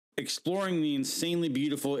Exploring the insanely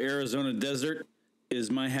beautiful Arizona desert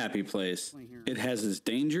is my happy place. It has its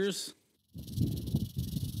dangers.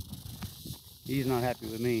 He's not happy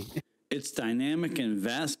with me. Its dynamic and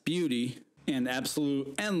vast beauty, and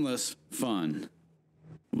absolute endless fun.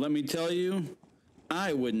 Let me tell you,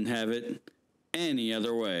 I wouldn't have it any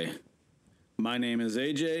other way. My name is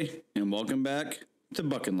AJ, and welcome back to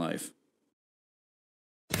Bucking Life.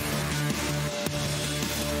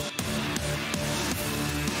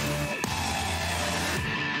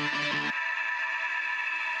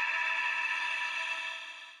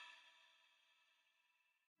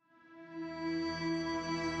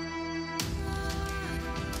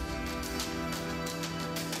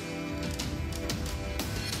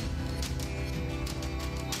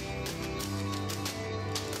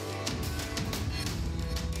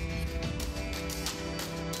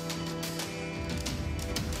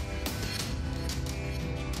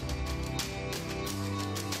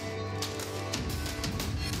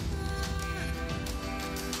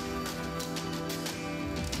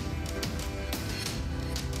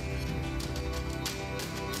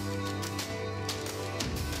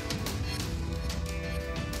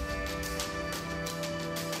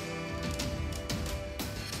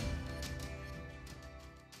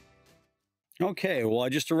 Okay, well, I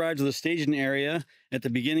just arrived to the staging area at the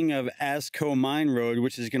beginning of AZCO Mine Road,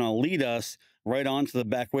 which is going to lead us right on to the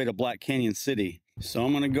back way to Black Canyon City. So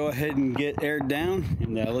I'm going to go ahead and get aired down,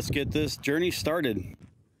 and let's get this journey started.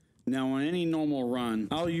 Now, on any normal run,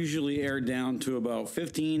 I'll usually air down to about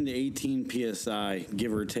 15 to 18 PSI,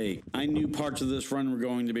 give or take. I knew parts of this run were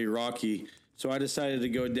going to be rocky, so I decided to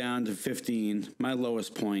go down to 15, my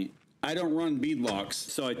lowest point. I don't run beadlocks,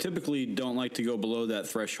 so I typically don't like to go below that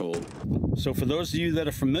threshold. So for those of you that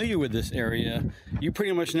are familiar with this area, you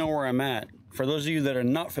pretty much know where I'm at. For those of you that are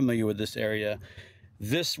not familiar with this area,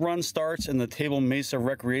 this run starts in the Table Mesa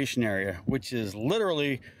Recreation Area, which is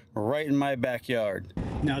literally right in my backyard.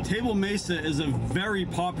 Now, Table Mesa is a very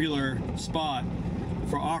popular spot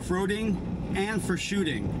for off-roading and for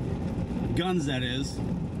shooting. Guns, that is.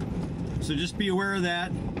 So just be aware of that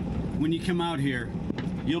when you come out here.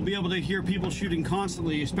 You'll be able to hear people shooting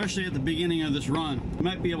constantly, especially at the beginning of this run. You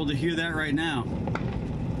might be able to hear that right now.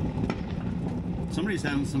 Somebody's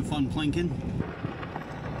having some fun plinking.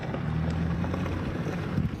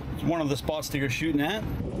 It's one of the spots that you're shooting at.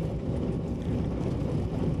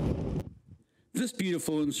 This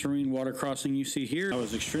beautiful and serene water crossing you see here, I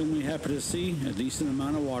was extremely happy to see a decent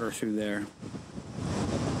amount of water through there.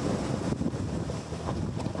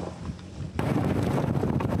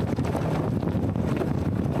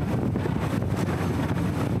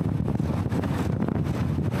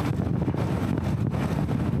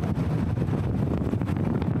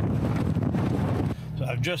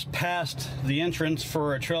 I've just passed the entrance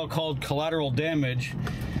for a trail called Collateral Damage,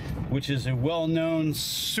 which is a well-known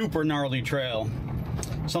super gnarly trail.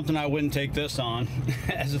 Something I wouldn't take this on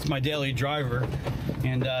as it's my daily driver,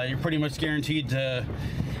 and you're pretty much guaranteed to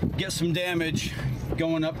get some damage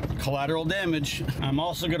going up Collateral Damage. I'm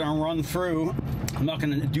also going to run through, I'm not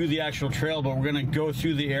going to do the actual trail, but we're going to go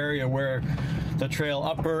through the area where the trail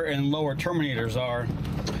upper and lower terminators are.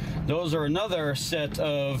 Those are another set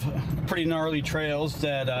of pretty gnarly trails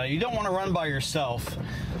that you don't want to run by yourself.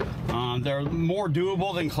 They're more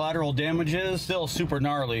doable than Collateral Damage is, still super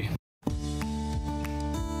gnarly.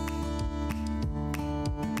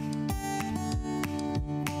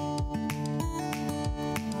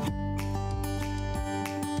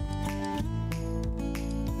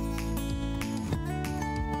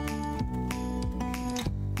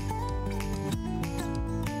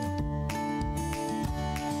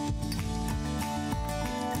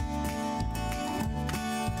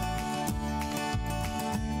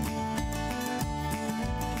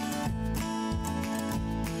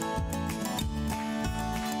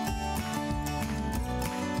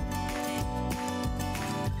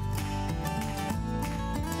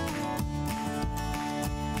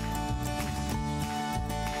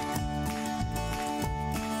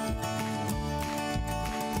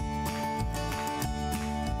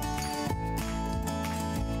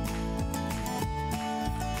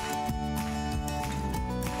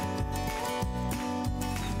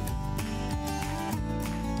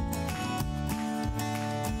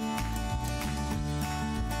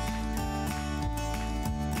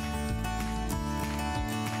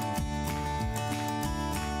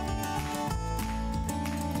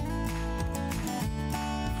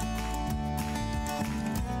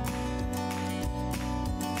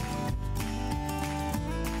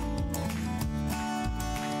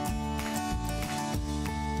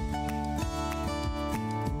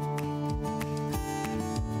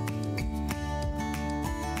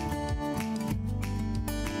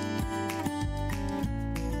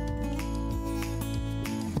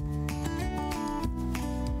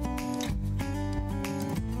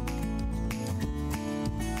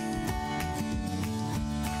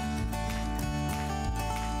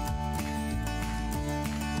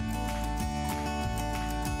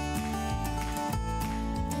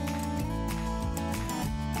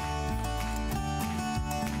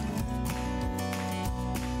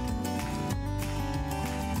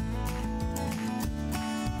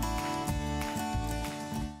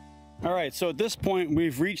 All right, so at this point,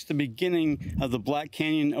 we've reached the beginning of the Black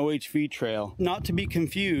Canyon OHV Trail. Not to be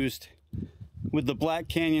confused with the Black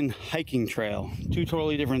Canyon Hiking Trail. Two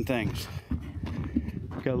totally different things.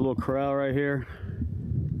 Got a little corral right here.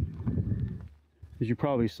 As you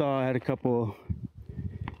probably saw, I had a couple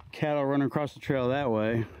cattle running across the trail that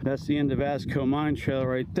way. That's the end of AZCO Mine Trail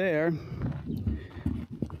right there.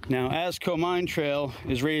 Now, AZCO Mine Trail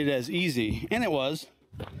is rated as easy, and it was.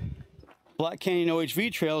 Black Canyon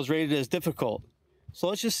OHV Trail is rated as difficult. So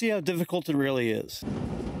let's just see how difficult it really is.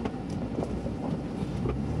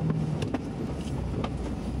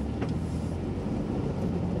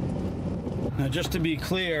 Now, just to be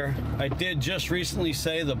clear, I did just recently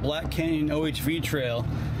say the Black Canyon OHV Trail.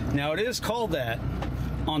 Now, it is called that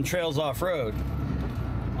on Trails Off-Road.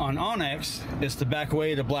 On Onyx, it's the back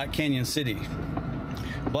way to Black Canyon City.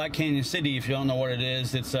 Black Canyon City, if you don't know what it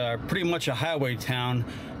is, it's pretty much a highway town.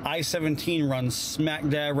 I-17 runs smack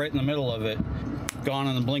dab right in the middle of it. Gone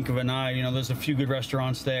in the blink of an eye. You know, there's a few good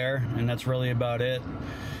restaurants there, and that's really about it.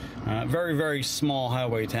 Very, very small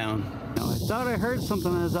highway town. Now, I thought I heard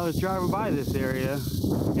something as I was driving by this area,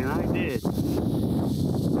 and I did.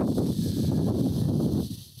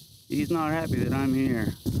 He's not happy that I'm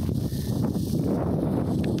here.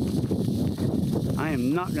 I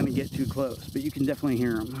am not going to get too close, but you can definitely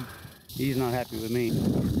hear him. He's not happy with me.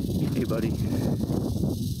 Hey, buddy.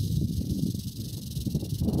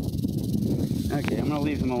 Okay, I'm going to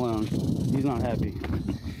leave him alone. He's not happy.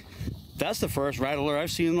 That's the first rattler I've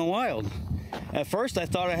seen in the wild. At first, I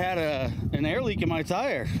thought I had an air leak in my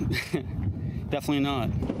tire. Definitely not.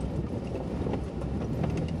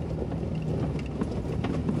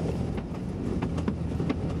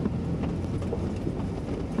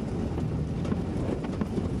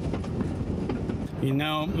 You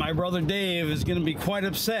know, my brother Dave is going to be quite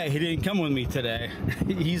upset he didn't come with me today.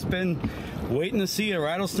 He's been waiting to see a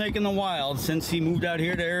rattlesnake in the wild since he moved out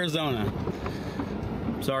here to Arizona.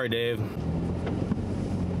 Sorry, Dave.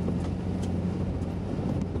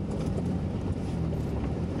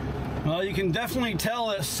 Well, you can definitely tell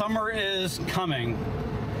that summer is coming.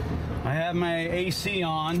 I have my AC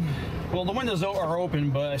on. Well, the windows are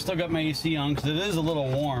open, but I still got my AC on because it is a little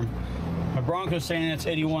warm. My Bronco's saying it's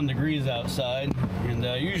 81 degrees outside, and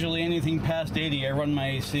usually anything past 80, I run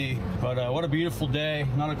my AC. But what a beautiful day.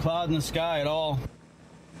 Not a cloud in the sky at all.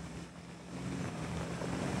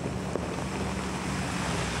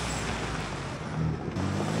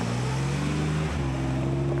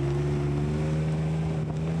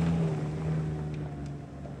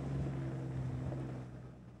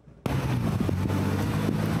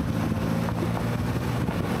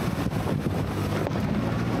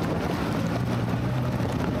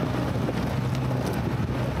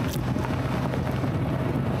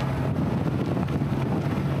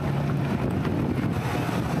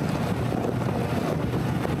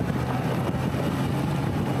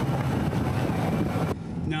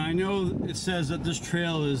 I know it says that this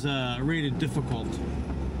trail is rated difficult.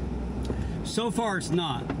 So far it's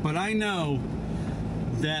not, but I know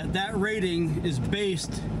that that rating is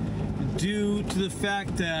based due to the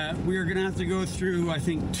fact that we are gonna have to go through, I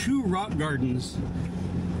think, 2 rock gardens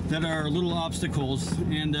that are little obstacles,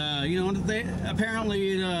 and you know,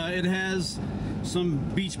 apparently it has some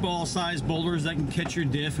beach ball sized boulders that can catch your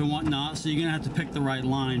diff and whatnot, so you're gonna have to pick the right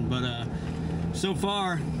line. But so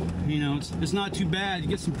far, you know, it's not too bad. You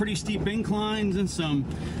get some pretty steep inclines and some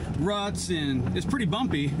ruts, and it's pretty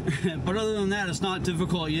bumpy. But other than that, it's not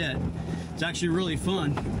difficult yet. It's actually really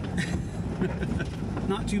fun.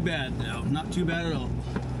 Not too bad though, not too bad at all.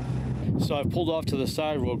 So I pulled off to the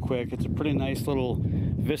side real quick. It's a pretty nice little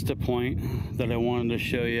vista point that I wanted to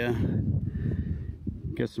show you.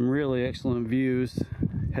 Get some really excellent views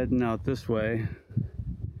heading out this way.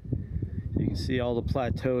 You can see all the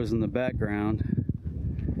plateaus in the background.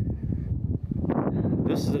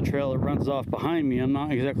 This is a trail that runs off behind me. I'm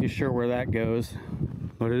not exactly sure where that goes,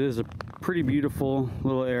 but it is a pretty beautiful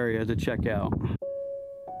little area to check out.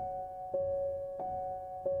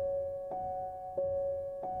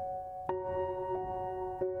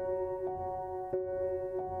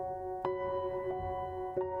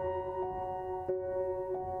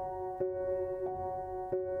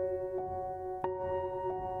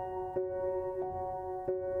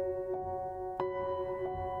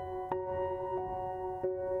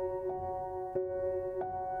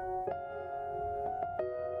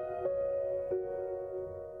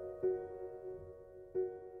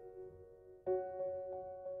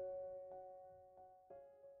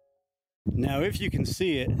 Now, if you can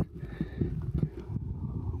see it,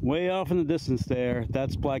 way off in the distance there,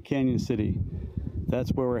 that's Black Canyon City.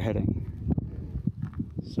 That's where we're heading.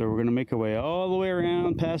 So we're gonna make our way all the way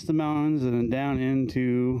around past the mountains and then down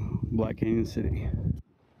into Black Canyon City.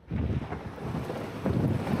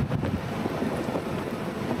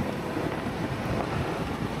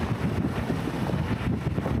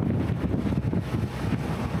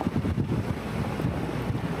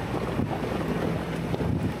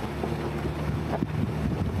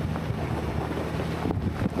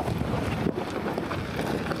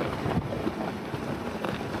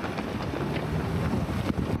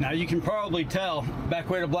 Now you can probably tell back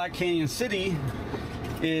way to Black Canyon City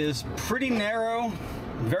is pretty narrow,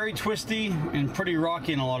 very twisty, and pretty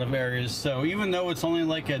rocky in a lot of areas. So even though it's only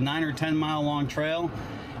like a 9 or 10 mile long trail,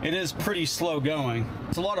 it is pretty slow going.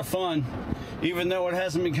 It's a lot of fun. Even though it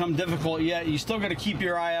hasn't become difficult yet, you still got to keep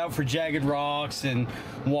your eye out for jagged rocks and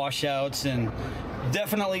washouts and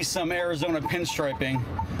definitely some Arizona pinstriping.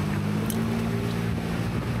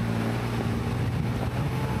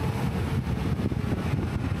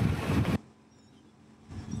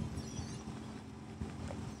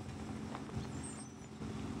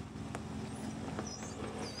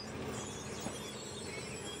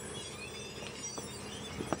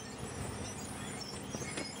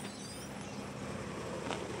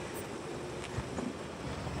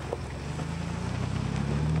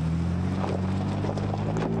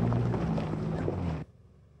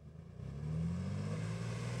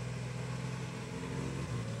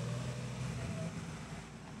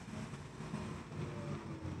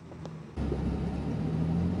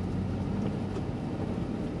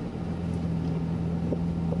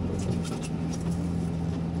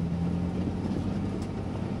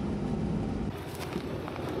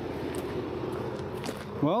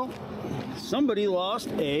 Well, somebody lost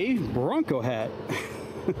a Bronco hat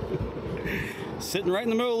sitting right in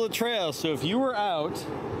the middle of the trail. So if you were out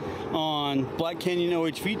on Black Canyon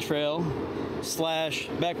OHV Trail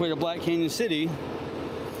 / back way to Black Canyon City,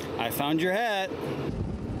 I found your hat.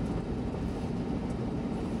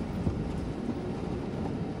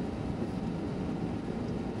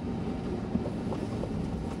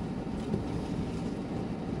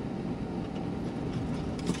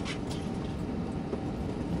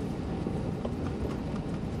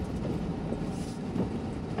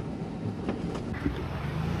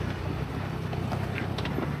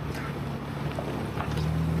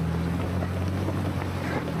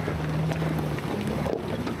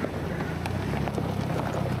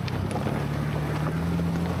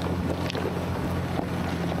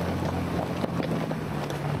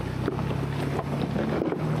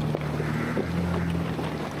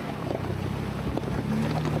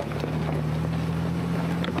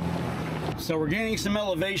 So we're gaining some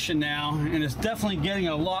elevation now, and it's definitely getting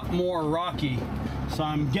a lot more rocky. So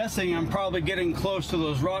I'm guessing I'm probably getting close to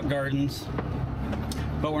those rock gardens,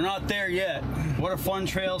 but we're not there yet. What a fun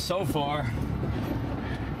trail so far.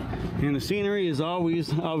 And the scenery is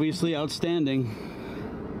always obviously outstanding.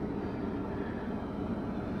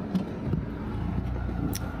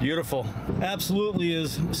 Beautiful. Absolutely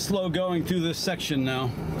is slow going through this section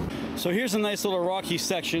now. So here's a nice little rocky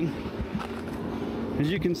section. As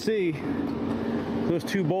you can see, those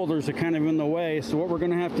two boulders are kind of in the way. So what we're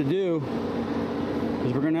going to have to do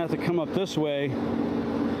is we're going to have to come up this way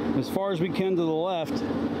as far as we can to the left,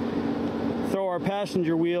 throw our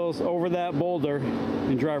passenger wheels over that boulder,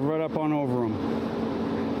 and drive right up on over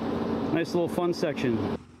them. Nice little fun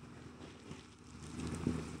section.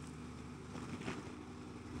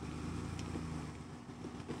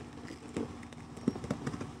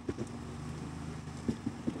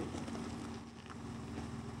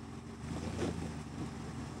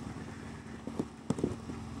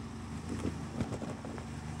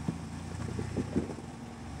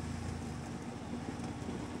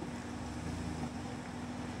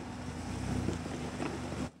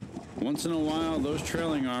 Once in a while, those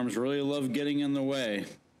trailing arms really love getting in the way.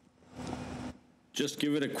 Just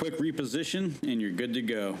give it a quick reposition and you're good to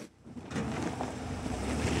go.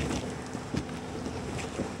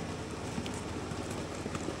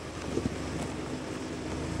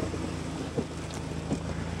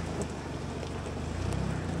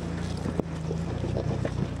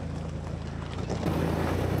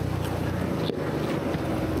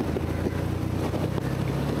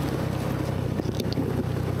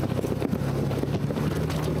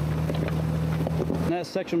 That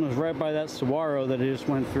section was right by that saguaro that I just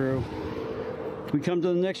went through. We come to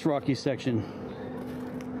the next rocky section.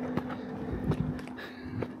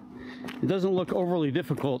 It doesn't look overly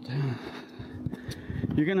difficult.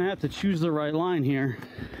 You're gonna have to choose the right line here.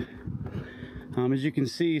 As you can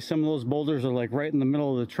see, some of those boulders are like right in the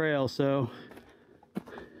middle of the trail, so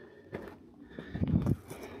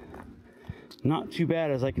not too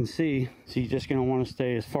bad as I can see. So you're just gonna want to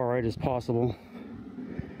stay as far right as possible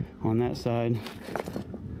on that side.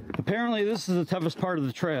 Apparently this is the toughest part of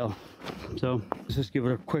the trail, so let's just give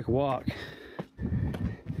it a quick walk.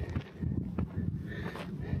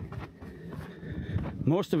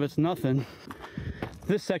 Most of it's nothing.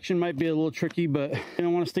 This section might be a little tricky, but you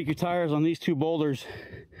don't want to stick your tires on these two boulders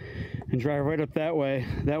and drive right up that way.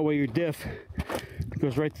 That way your diff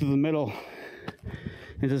goes right through the middle.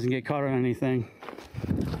 It doesn't get caught on anything.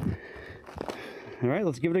 All right,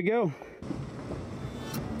 let's give it a go.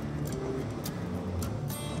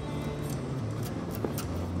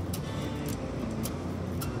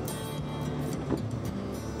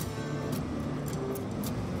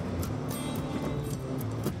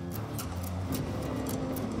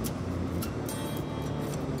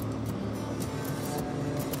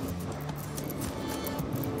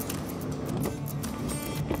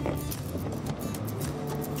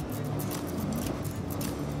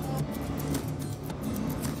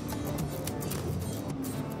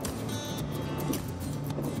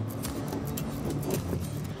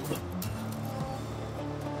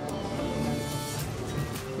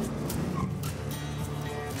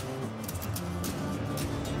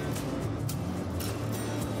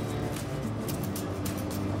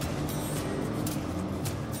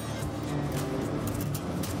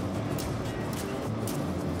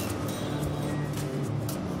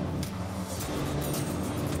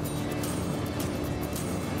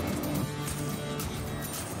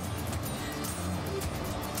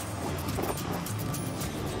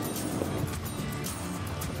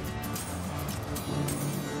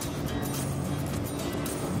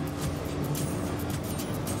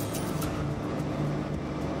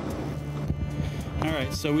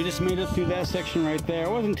 Alright, so we just made it through that section right there.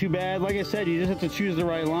 It wasn't too bad. Like I said, you just have to choose the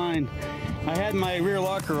right line. I had my rear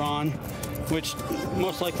locker on, which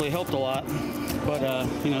most likely helped a lot. But,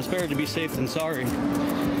 you know, it's better to be safe than sorry.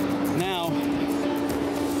 Now,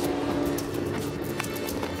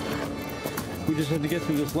 we just have to get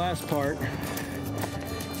through this last part.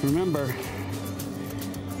 Remember,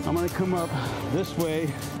 I'm going to come up this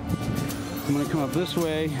way. I'm going to come up this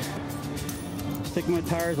way, stick my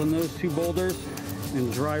tires on those two boulders,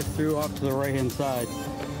 and drive through off to the right hand side.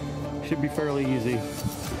 Should be fairly easy.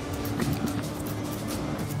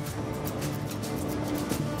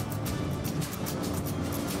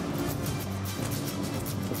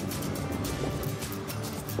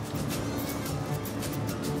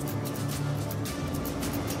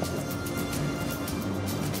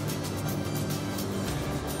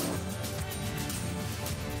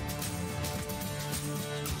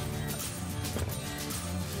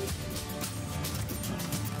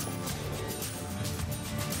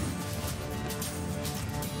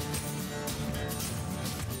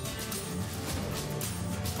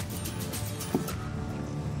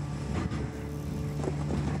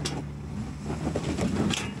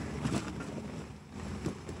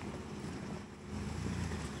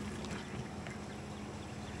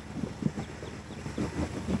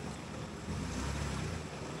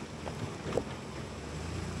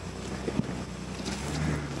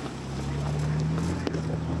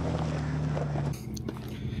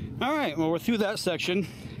 All right, well, we're through that section.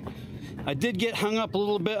 I did get hung up a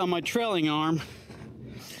little bit on my trailing arm.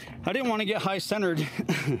 I didn't want to get high centered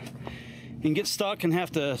and get stuck and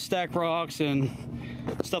have to stack rocks and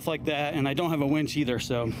stuff like that. And I don't have a winch either,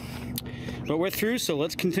 so. But we're through, so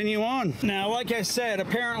let's continue on. Now, like I said,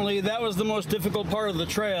 apparently that was the most difficult part of the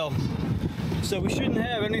trail. So we shouldn't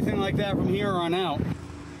have anything like that from here on out.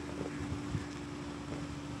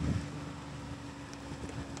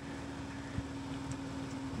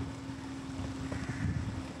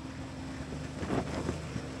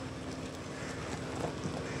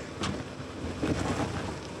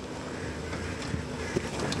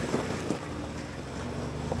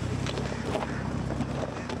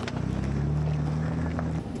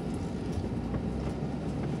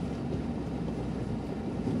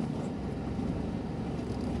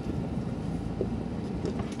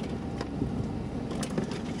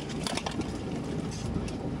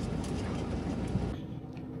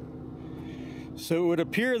 So it would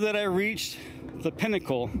appear that I reached the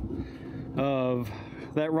pinnacle of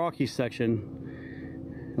that rocky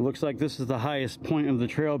section. It looks like this is the highest point of the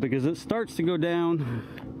trail because it starts to go down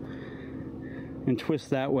and twist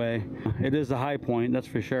that way. It is a high point, that's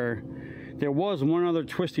for sure. There was one other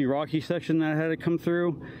twisty rocky section that I had to come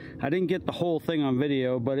through. I didn't get the whole thing on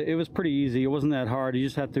video, but it was pretty easy. It wasn't that hard. You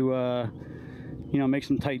just have to, you know, make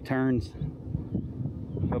some tight turns.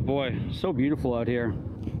 But boy, so beautiful out here.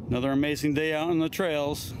 Another amazing day out on the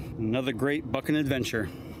trails. Another great bucking adventure.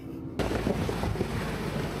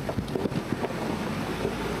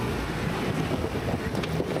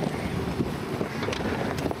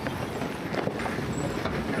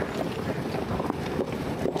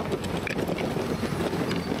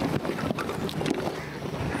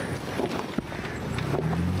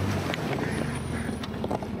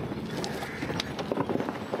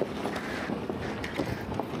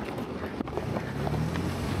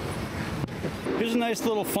 nice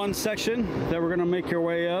little fun section that we're going to make our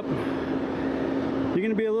way up. You're going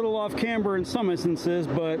to be a little off camber in some instances,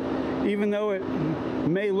 but even though it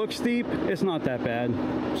may look steep, it's not that bad.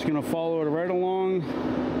 Just going to follow it right along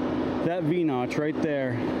that V-notch right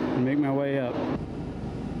there and make my way up.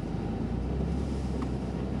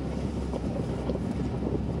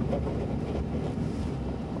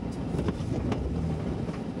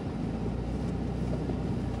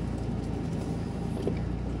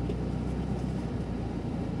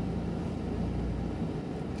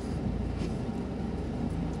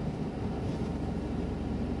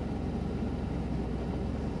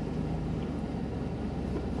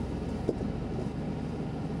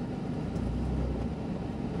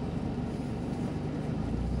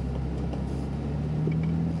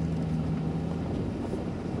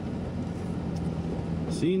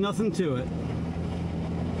 See, nothing to it.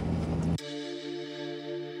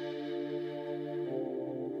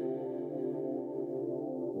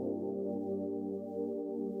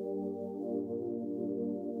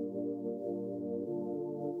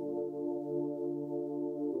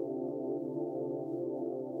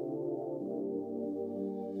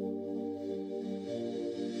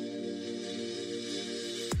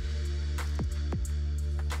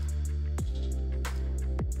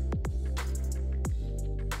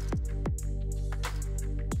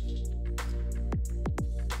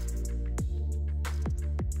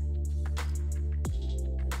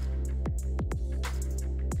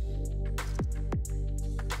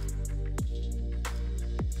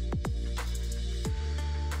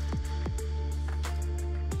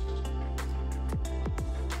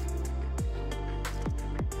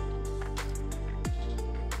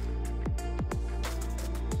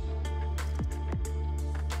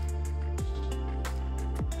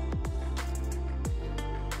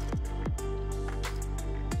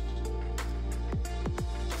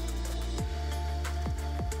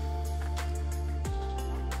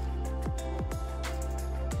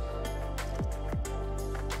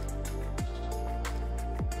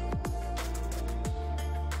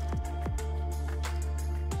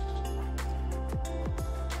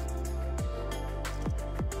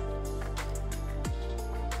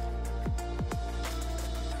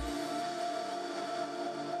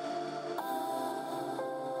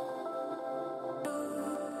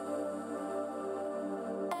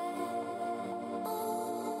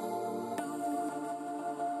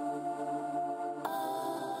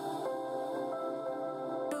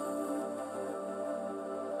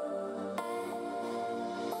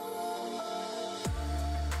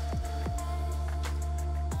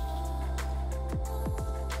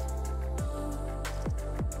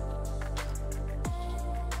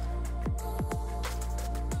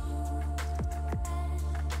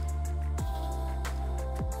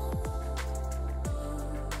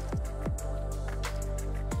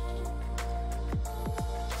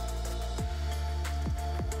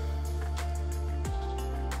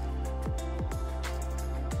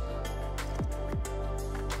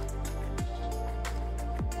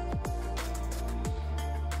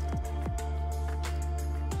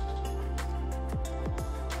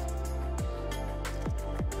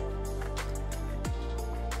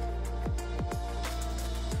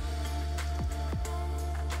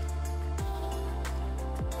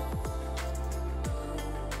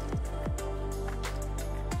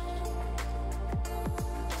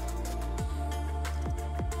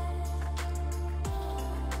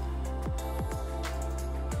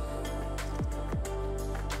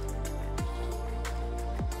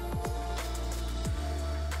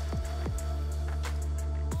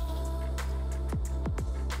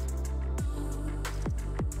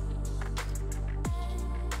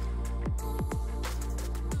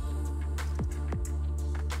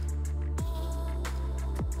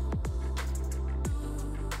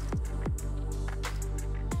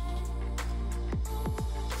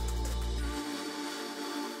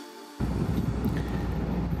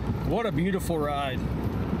 What a beautiful ride.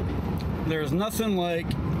 There's nothing like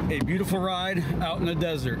a beautiful ride out in the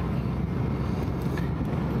desert.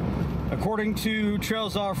 According to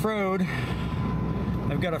Trails Off-Road,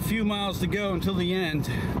 I've got a few miles to go until the end.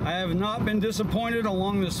 I have not been disappointed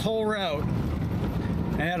along this whole route.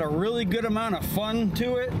 I had a really good amount of fun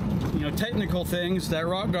to it. You know, technical things. That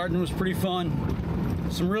rock garden was pretty fun.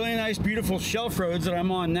 Some really nice, beautiful shelf roads that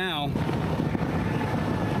I'm on now.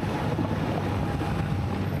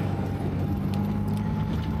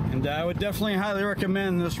 And I would definitely highly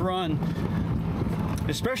recommend this run,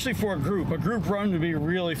 especially for a group. A group run would be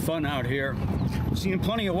really fun out here. Seeing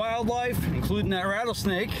plenty of wildlife, including that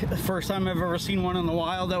rattlesnake. The first time I've ever seen one in the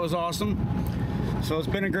wild. That was awesome. So it's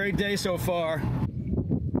been a great day so far.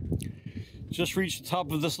 Just reached the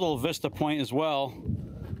top of this little vista point as well.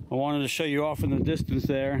 I wanted to show you off in the distance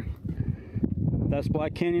there. That's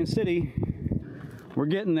Black Canyon City. We're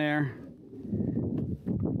getting there.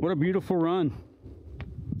 What a beautiful run.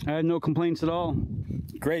 I had no complaints at all.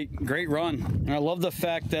 Great run. And I love the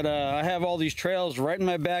fact that I have all these trails right in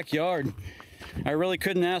my backyard. I really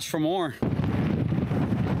couldn't ask for more.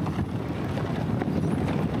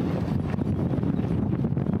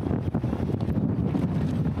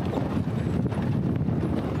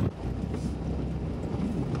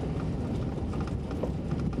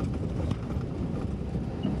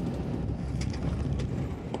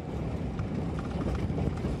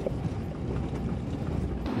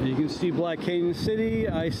 You can see Black Canyon City,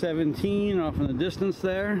 I-17 off in the distance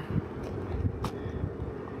there.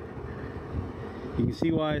 You can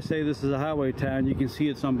see why I say this is a highway town. You can see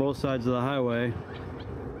it's on both sides of the highway.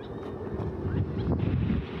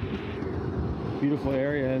 Beautiful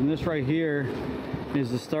area, and this right here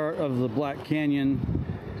is the start of the Black Canyon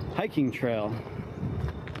hiking trail.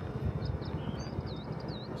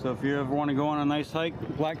 So if you ever want to go on a nice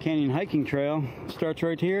hike, Black Canyon hiking trail starts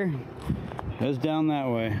right here. Heads down that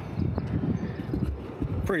way.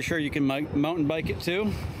 Pretty sure you can mountain bike it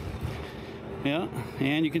too. Yeah,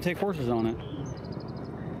 and you can take horses on it.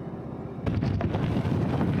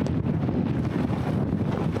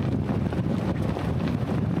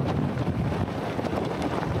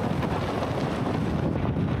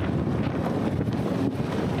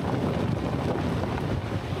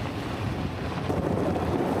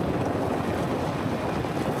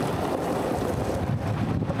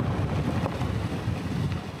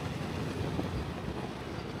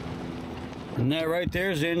 And that right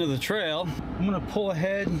there is the end of the trail. I'm gonna pull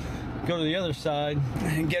ahead, go to the other side,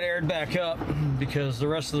 and get aired back up because the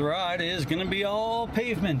rest of the ride is gonna be all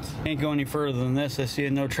pavement. Can't go any further than this. I see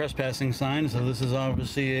a no trespassing sign, so this is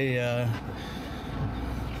obviously a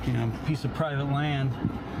piece of private land.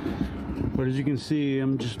 But as you can see,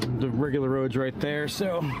 I'm just the regular road's right there,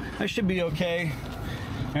 so I should be okay.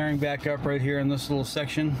 Airing back up right here in this little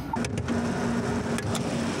section.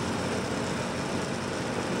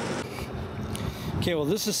 Okay, well,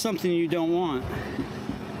 this is something you don't want.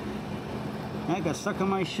 I got stuck on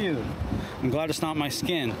my shoe. I'm glad it's not my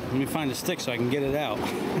skin. Let me find a stick so I can get it out.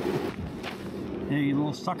 Hey, you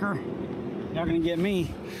little sucker. You're not gonna get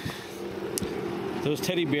me. Those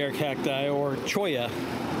teddy bear cacti, or cholla,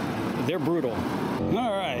 they're brutal.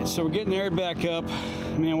 All right, so we're getting aired back up.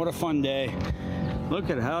 Man, what a fun day.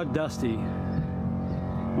 Look at how dusty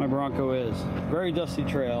my Bronco is. Very dusty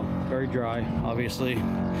trail, very dry, obviously.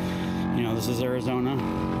 You know, this is Arizona.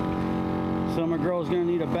 So my girl's gonna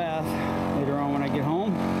need a bath later on when I get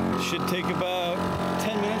home. Should take about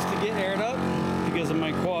 10 minutes to get aired up because of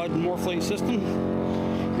my quad Morphlate system.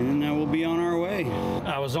 And then we'll be on our way.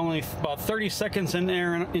 I was only about 30 seconds into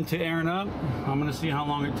airing up. I'm gonna see how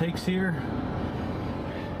long it takes here.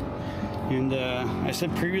 And I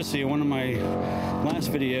said previously in one of my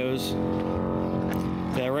last videos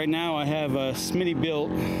that right now I have a Smitty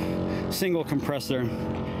built single compressor.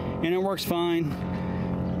 And it works fine,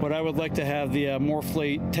 but I would like to have the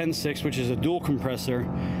Morphlate 10.6, which is a dual compressor,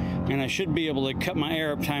 and I should be able to cut my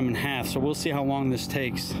air up time in half, so we'll see how long this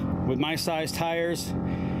takes. With my size tires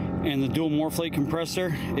and the dual Morphlate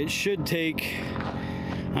compressor, it should take,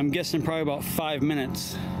 I'm guessing, probably about 5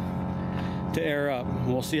 minutes to air up.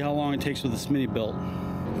 We'll see how long it takes with the Smitty built.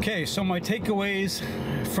 Okay, so my takeaways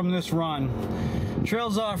from this run.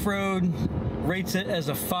 Trails off-road, rates it as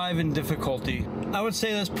a 5 in difficulty. I would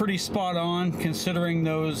say that's pretty spot on considering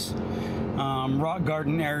those rock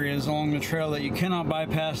garden areas along the trail that you cannot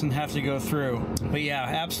bypass and have to go through. But yeah,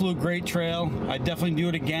 absolute great trail. I'd definitely do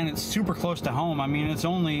it again. It's super close to home. I mean, it's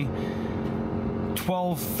only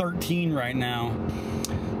 12:13 right now.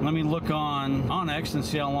 Let me look on Onyx and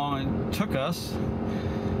see how long it took us.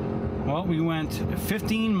 Well, we went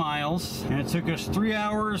 15 miles and it took us 3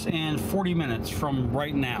 hours and 40 minutes from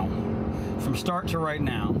right now. From start to right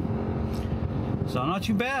now. So not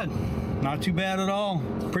too bad. Not too bad at all.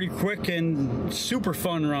 Pretty quick and super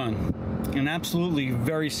fun run. And absolutely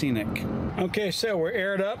very scenic. Okay, so we're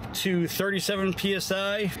aired up to 37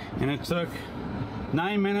 PSI and it took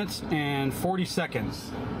 9 minutes and 40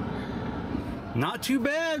 seconds. Not too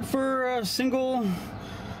bad for a single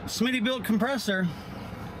Smitty built compressor.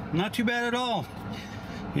 Not too bad at all.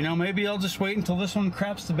 You know, maybe I'll just wait until this one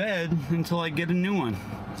craps to bed until I get a new one.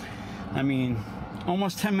 I mean,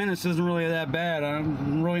 almost 10 minutes isn't really that bad.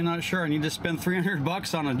 I'm really not sure I need to spend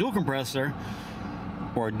 $300 on a dual compressor,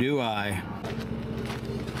 or do I?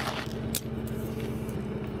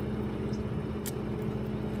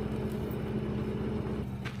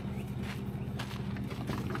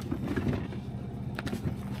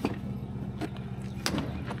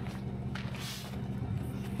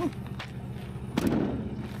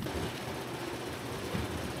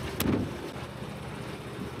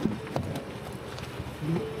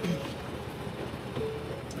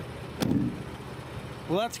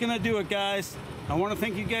 that's gonna do it, guys. I want to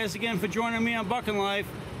thank you guys again for joining me on Bucking Life,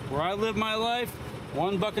 where I live my life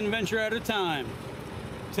one bucking venture at a time.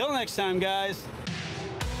 Till next time, guys.